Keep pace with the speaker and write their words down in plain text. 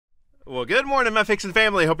Well, good morning, my Fixin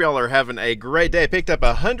family. Hope y'all are having a great day. Picked up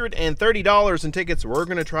 $130 in tickets. We're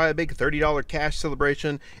going to try a big $30 cash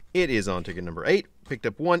celebration. It is on ticket number 8. Picked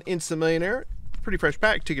up one Instant Millionaire. Pretty fresh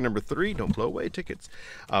pack. Ticket number 3. Don't blow away tickets.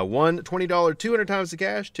 One $20 200 times the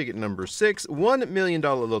cash. Ticket number 6. $1 million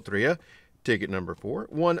Loteria. Ticket number 4.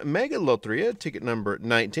 One Mega Loteria. Ticket number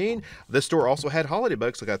 19. This store also had holiday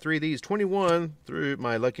bucks. I got 3 of these. 21 through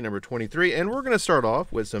my lucky number 23. And we're going to start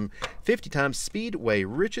off with some 50 times Speedway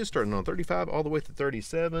Riches, starting on 35 all the way to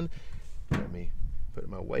 37. Let me put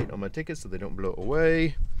my weight on my tickets so they don't blow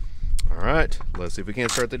away. All right, let's see if we can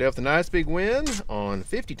start the day off with a nice big win on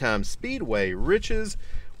 50 times Speedway Riches.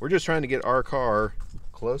 We're just trying to get our car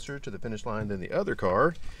closer to the finish line than the other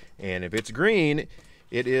car. And if it's green,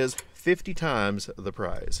 it is 50 times the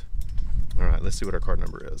prize. All right, let's see what our card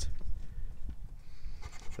number is.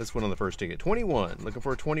 This one on the first ticket, 21. Looking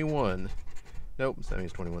for a 21. Nope, so that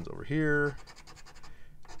means 21's over here.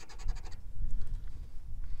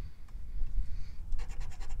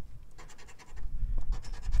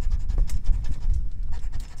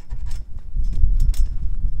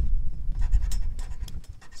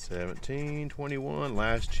 $17, $21,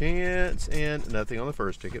 last chance, and nothing on the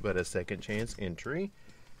first ticket, but a second chance entry.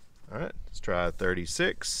 All right, let's try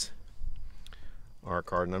 36. Our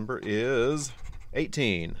card number is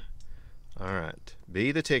 18. All right,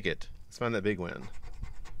 be the ticket. Let's find that big win.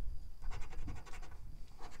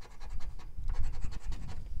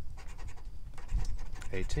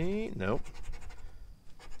 $18, nope.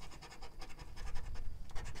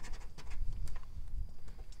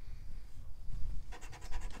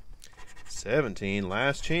 $17,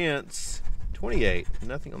 last chance. $28,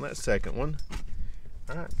 nothing on that second one.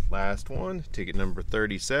 All right, last one, ticket number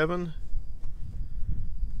 37.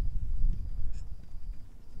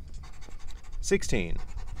 16.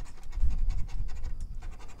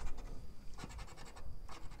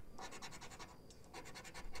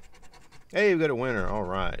 Hey, we've got a winner. All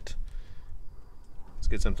right. Let's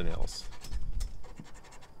get something else.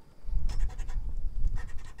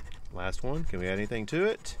 Last one. Can we add anything to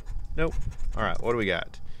it? Nope. All right, what do we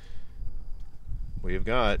got? We've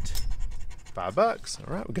got $5.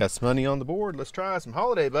 All right, we got some money on the board. Let's try some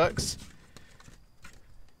holiday bucks.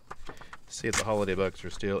 See if the holiday bucks are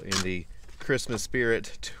still in the Christmas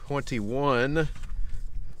spirit. 21.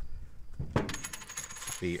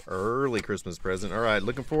 The early Christmas present. All right,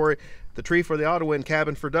 looking for the tree for the auto win,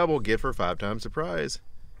 cabin for double, gift for 5 times the prize.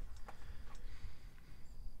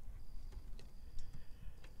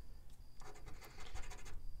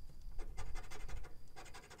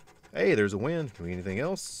 Hey, there's a win. Can we get anything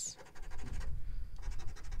else?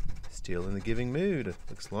 Still in the giving mood, it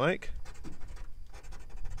looks like.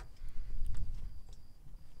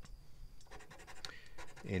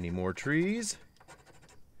 Any more trees?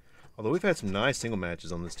 Although we've had some nice single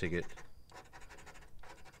matches on this ticket.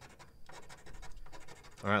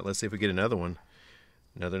 All right, let's see if we get another one.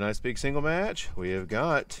 Another nice big single match. We have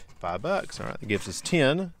got $5. All right, that gives us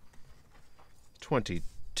 10.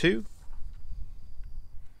 22.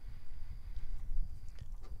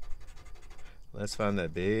 Let's find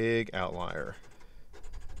that big outlier.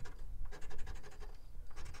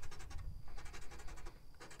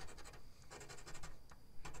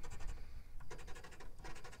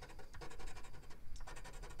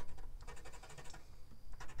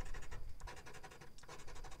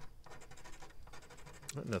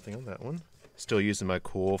 Nothing on that one. Still using my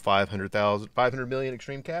cool 500 million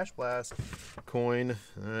Extreme Cash Blast coin.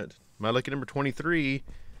 All right, my lucky number 23.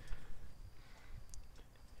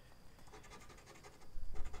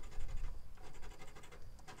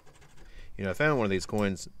 You know, I found one of these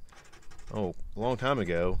coins, a long time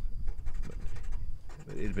ago,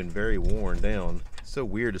 but it had been very worn down. It's so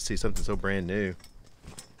weird to see something so brand new.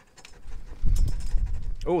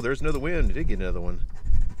 Oh, there's another win. We did get another one.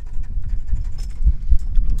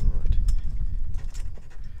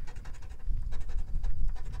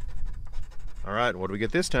 All right, what do we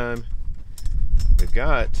get this time? We've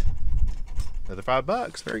got another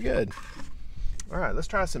 $5. Very good. All right, let's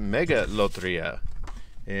try some Mega Loteria.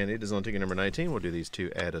 And it is on ticket number 19. We'll do these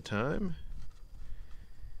 2 at a time.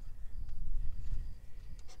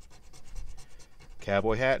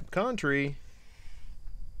 Cowboy hat, pecan tree.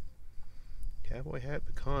 Cowboy hat,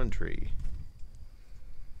 pecan tree.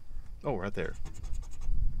 Oh, right there.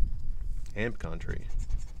 And pecan tree.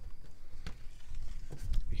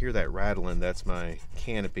 You hear that rattling, that's my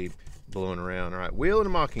canopy blowing around. All right, wheel and a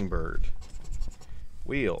mockingbird.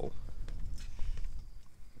 Wheel.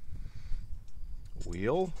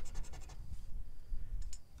 Wheel.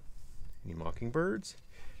 Any mockingbirds?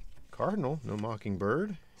 Cardinal, no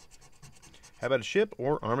mockingbird. How about a ship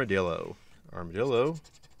or armadillo? Armadillo.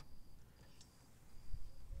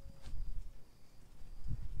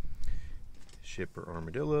 Shipper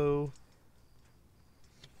armadillo.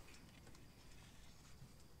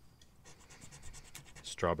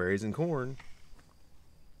 Strawberries and corn.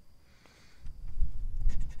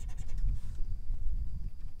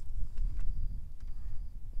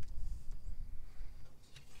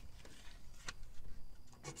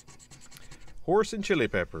 Horse and chili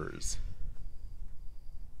peppers.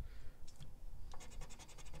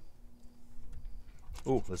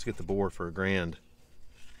 Oh, let's get the board for $1,000.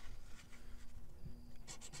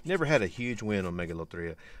 Never had a huge win on Mega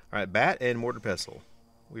Loteria. All right, bat and mortar pestle.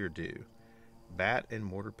 We are due. Bat and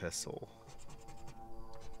mortar pestle.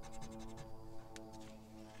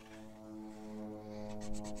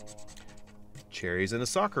 Cherries and a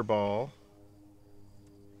soccer ball.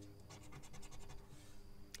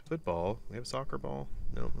 Football. We have a soccer ball?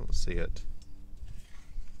 No, I don't see it.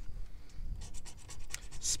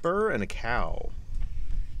 Spur and a cow.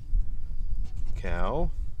 Cow.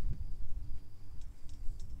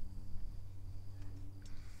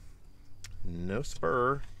 No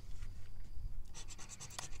spur.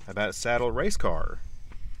 How about a saddle race car?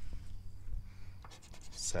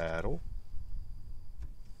 Saddle.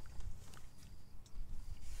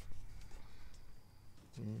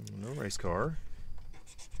 No race car.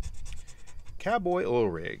 Cowboy oil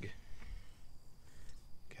rig.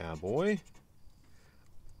 Cowboy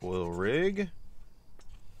oil rig.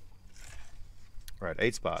 All right,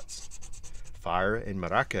 8 spots. Fire and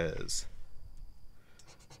maracas.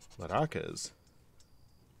 Maracas.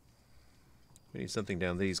 We need something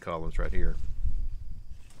down these columns right here.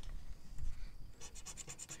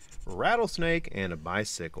 Rattlesnake and a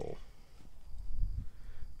bicycle.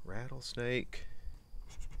 Rattlesnake.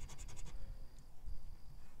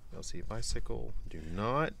 I'll see a bicycle. Do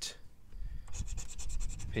not.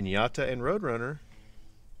 Pinata and Roadrunner.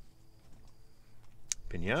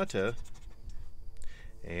 Pinata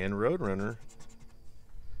and Roadrunner.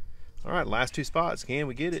 All right, last 2 spots. Can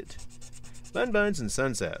we get it? Bun Buns and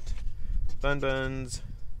Sunset. Bun Buns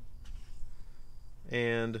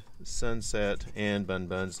and Sunset and Bun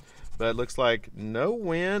Buns. But looks like no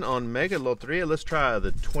win on Mega Loteria. Let's try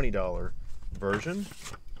the $20 version.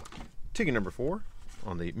 Ticket number 4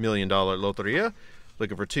 on the $1 million Loteria.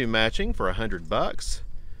 Looking for 2 matching for $100.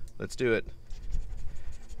 Let's do it.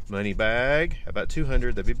 Money bag. How about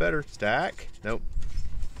 200? That'd be better. Stack. Nope.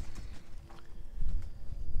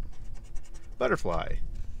 Butterfly.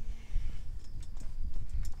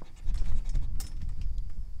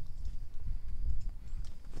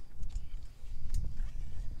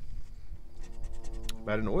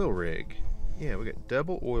 About an oil rig. Yeah, we got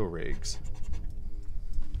double oil rigs.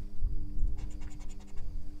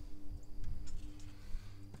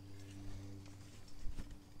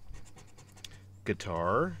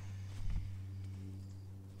 Guitar.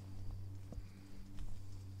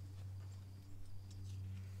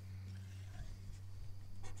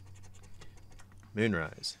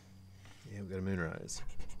 Moonrise. Yeah, we got a moonrise.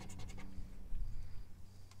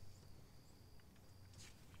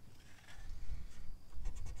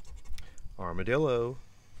 Armadillo.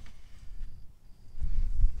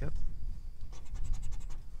 Yep.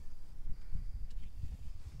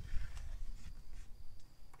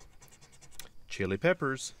 Chili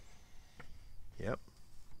peppers. Yep.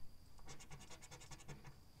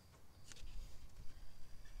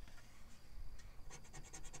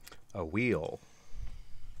 A wheel.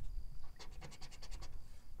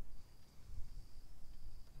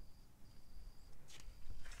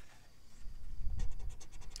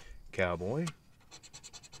 Cowboy.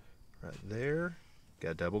 Right there.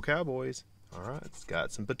 Got double cowboys. Alright, it's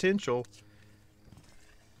got some potential.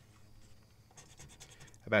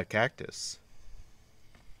 How about cactus?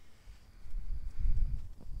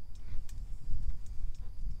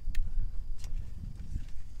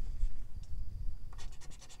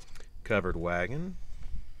 Covered wagon.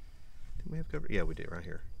 Did we have covered? Yeah, we did right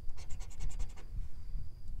here.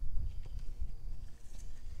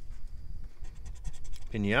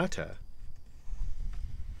 Pinata.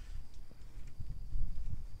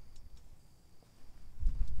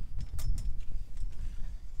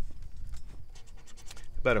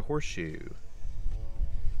 About a horseshoe.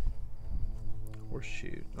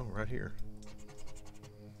 Horseshoe. Oh, right here.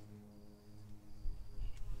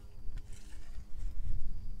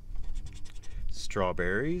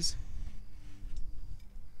 Strawberries.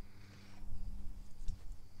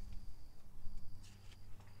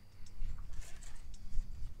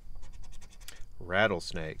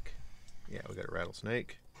 Rattlesnake. Yeah, we got a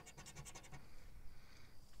rattlesnake.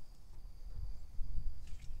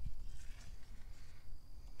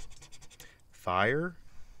 Fire.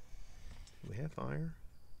 Do we have fire?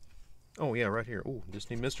 Oh, yeah, right here. Oh, just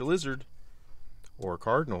need Mr. Lizard. or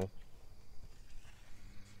cardinal.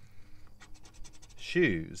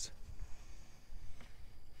 Shoes.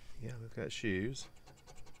 Yeah, we've got shoes.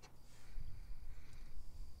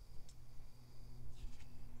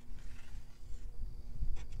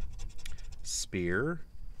 Spear.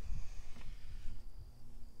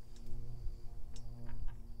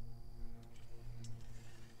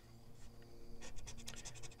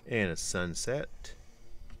 And a sunset.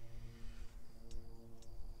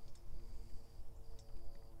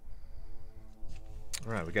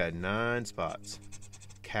 All right, we got 9 spots.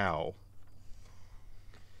 Cow.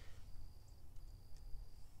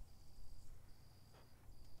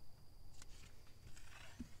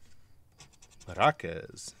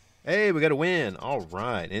 Maracas. Hey, we got a win. All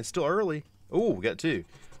right, and it's still early. Oh, we got 2.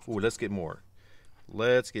 Oh, let's get more.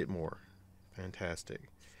 Let's get more. Fantastic.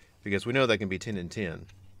 Because we know that can be 10 and 10.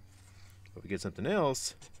 But we get something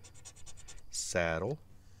else. Saddle.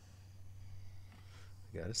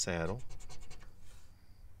 We got a saddle.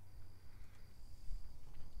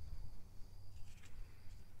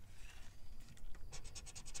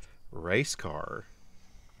 Race car.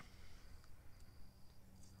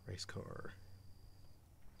 Race car.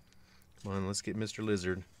 Come on, let's get Mr.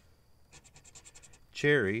 Lizard.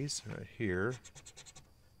 Cherries right here.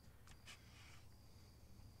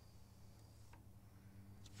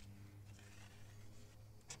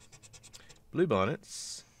 Blue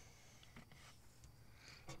bonnets.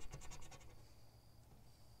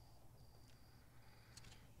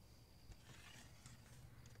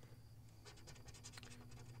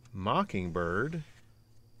 Mockingbird.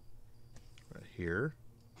 Right here.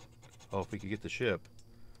 Oh, if we could get the ship.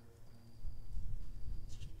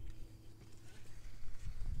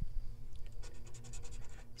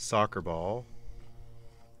 Soccer ball.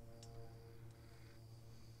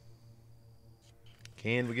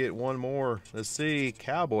 Can we get one more? Let's see.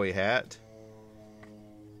 Cowboy hat.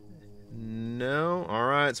 No. All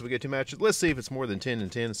right, so we get 2 matches. Let's see if it's more than 10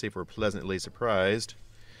 and 10 and see if we're pleasantly surprised.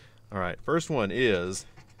 All right, first one is,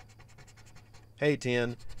 hey,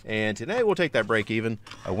 10. And today we'll take that break even.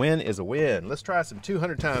 A win is a win. Let's try some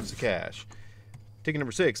 200 times the cash. Ticket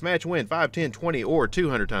number 6, match win, 5, 10, 20, or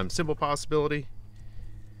 200 times. Simple possibility.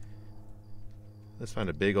 Let's find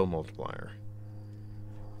a big old multiplier.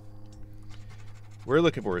 We're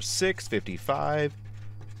looking for 6, 55,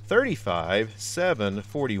 35, 7,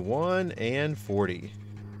 41, and 40.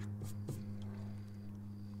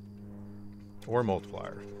 Or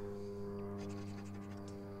multiplier.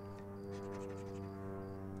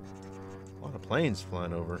 A lot of planes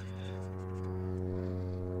flying over.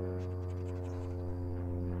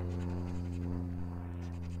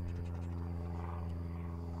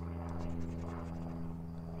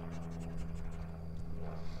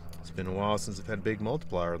 It's been a while since I've had a big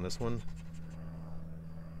multiplier on this one.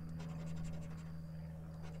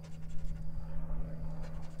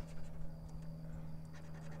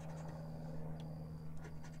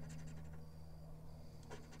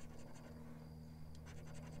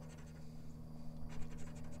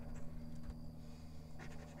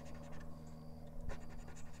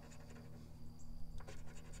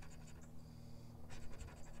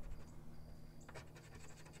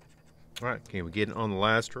 All right, can we get it on the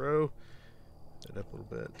last row? Set up a little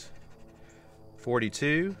bit.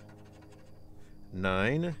 42,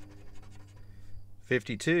 9,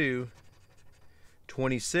 52,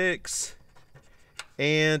 26,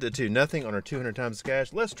 and a 2. Nothing on our 200 times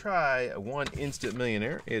cash. Let's try one instant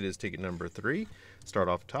millionaire. It is ticket number 3. Start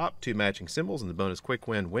off top, 2 matching symbols, and the bonus quick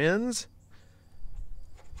win wins.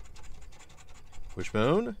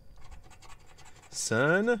 Wishbone,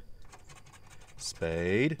 sun,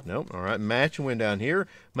 spade. Nope. All right. Match and win down here.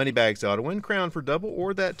 Money bags auto win. Crown for double,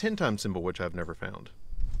 or that 10 times symbol, which I've never found.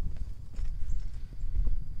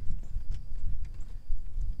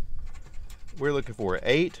 We're looking for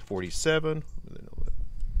 8, 47,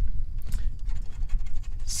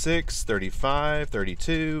 6, 35,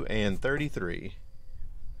 32, and 33.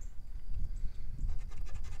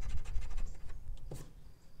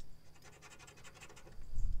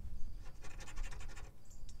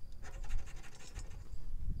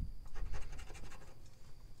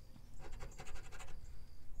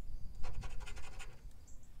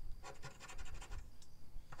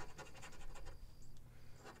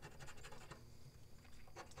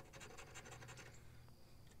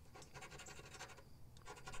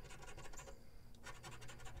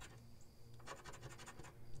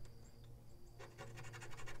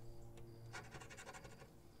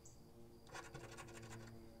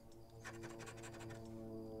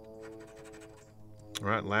 All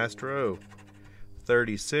right, last row.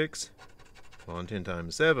 36 on 10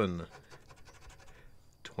 times 7.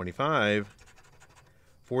 25.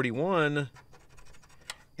 41,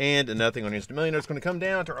 and nothing on Instant Millionaire. It's going to come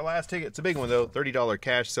down to our last ticket. It's a big one, though. $30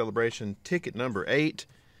 cash celebration, ticket number 8.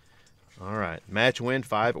 All right, match win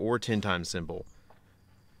 5 or 10 times symbol.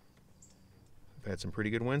 We've had some pretty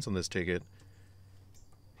good wins on this ticket.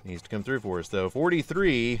 Needs to come through for us, though.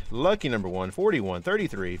 43, lucky number 1, 41,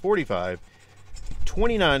 33, 45,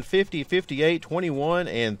 29, 50, 58, 21,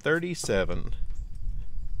 and 37.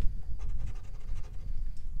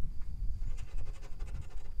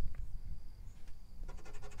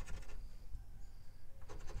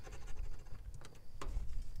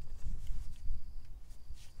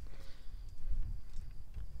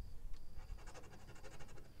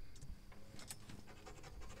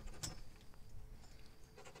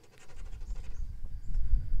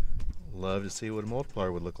 Love to see what a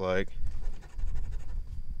multiplier would look like.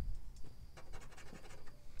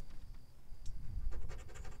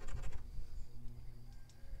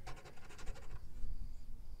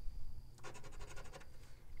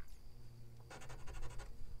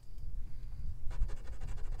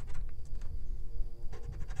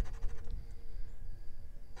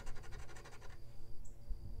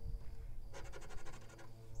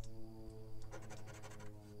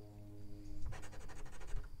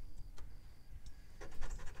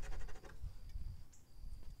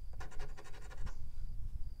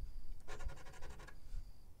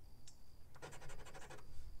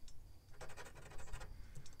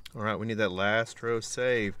 All right, we need that last row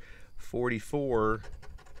save. 44,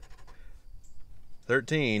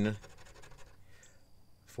 13,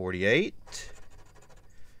 48,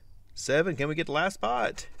 7. Can we get the last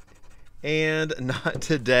spot? And not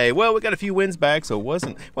today. Well, we got a few wins back, so it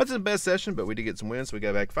wasn't the best session, but we did get some wins. So we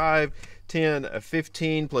got back 5, 10,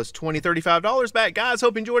 15, plus 20, $35 back. Guys,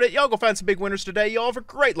 hope you enjoyed it. Y'all go find some big winners today. Y'all have a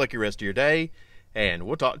great lucky rest of your day, and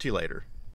we'll talk to you later.